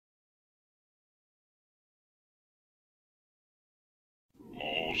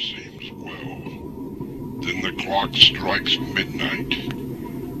all seems well. Then the clock strikes midnight,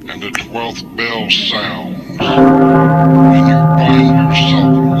 and the 12th bell sounds, and you find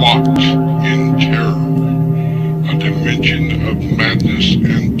yourself locked in terror, a dimension of madness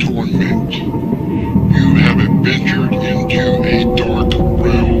and torment. You have adventured into a dark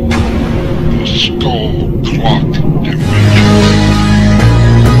realm, the Skull Clock Dimension.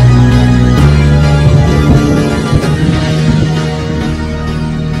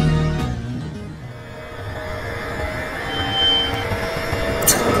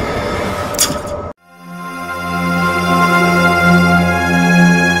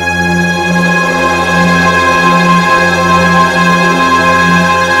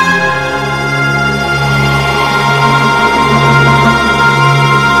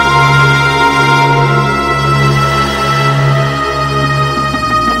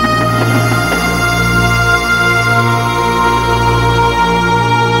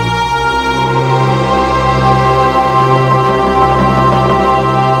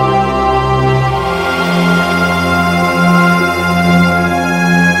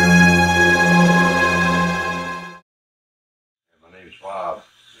 Bob,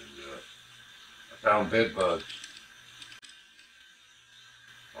 and I found bed bugs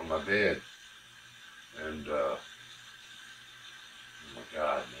on my bed, and oh my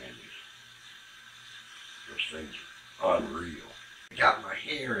God, man, those things are unreal. I got my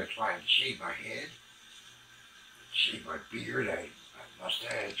hair and trying to shave my head, shave my beard, my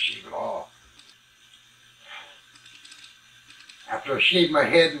mustache, shave it off. After I shaved my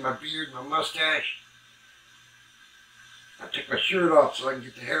head and my beard and my mustache, I took my shirt off so I can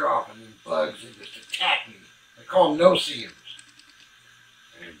get the hair off, and then bugs, they just attack me. They call them no-see-ums.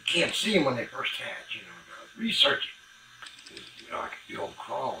 And you can't see them when they first hatch, you know. Research it. You know, I can feel them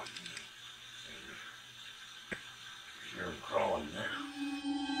crawling, you know. And I hear them crawling now.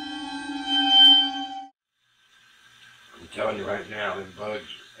 I'm telling you right now, them bugs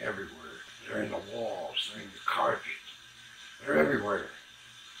are everywhere. They're in the walls, they're in the carpet. They're everywhere.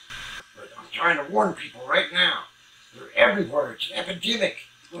 But I'm trying to warn people right now. They're everywhere. It's an epidemic.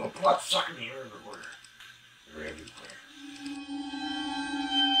 Little bloodsuckers are everywhere. They're everywhere.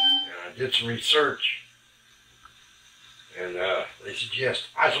 And I did some research, and they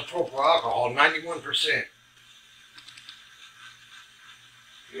suggest isopropyl alcohol, 91%.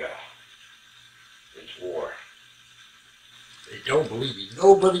 Yeah, it's war. They don't believe me.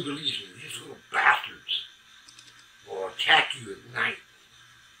 Nobody believes me. These little bastards will attack you at night.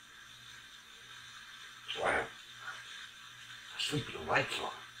 That's why I sleep with the lights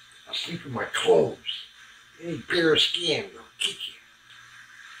on. I sleep with my clothes. Any bare skin will kick you.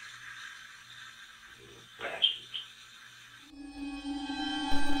 Little bastards.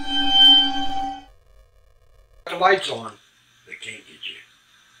 The lights on, they can't get you.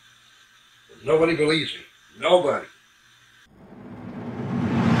 But nobody believes me. Nobody.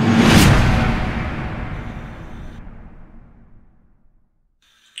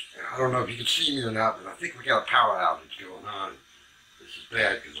 I don't know if you can see me or not, but I think we got a power outage going on. This is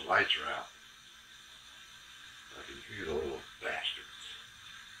bad because the lights are out. I can hear the little bastards.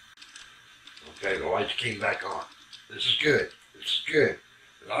 Okay, the lights came back on. This is good. This is good.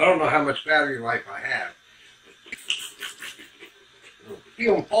 I don't know how much battery life I have.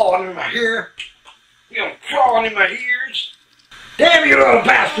 Feel them falling in my hair. Feel them crawling in my ears. Damn you little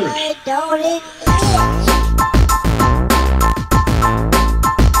bastards! I don't exist.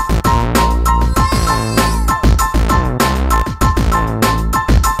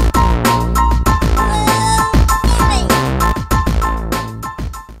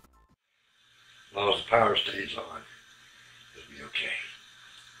 As long as the power stays on, it'll be okay.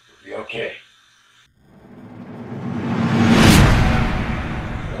 It'll be okay.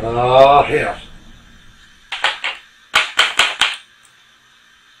 Oh, hell.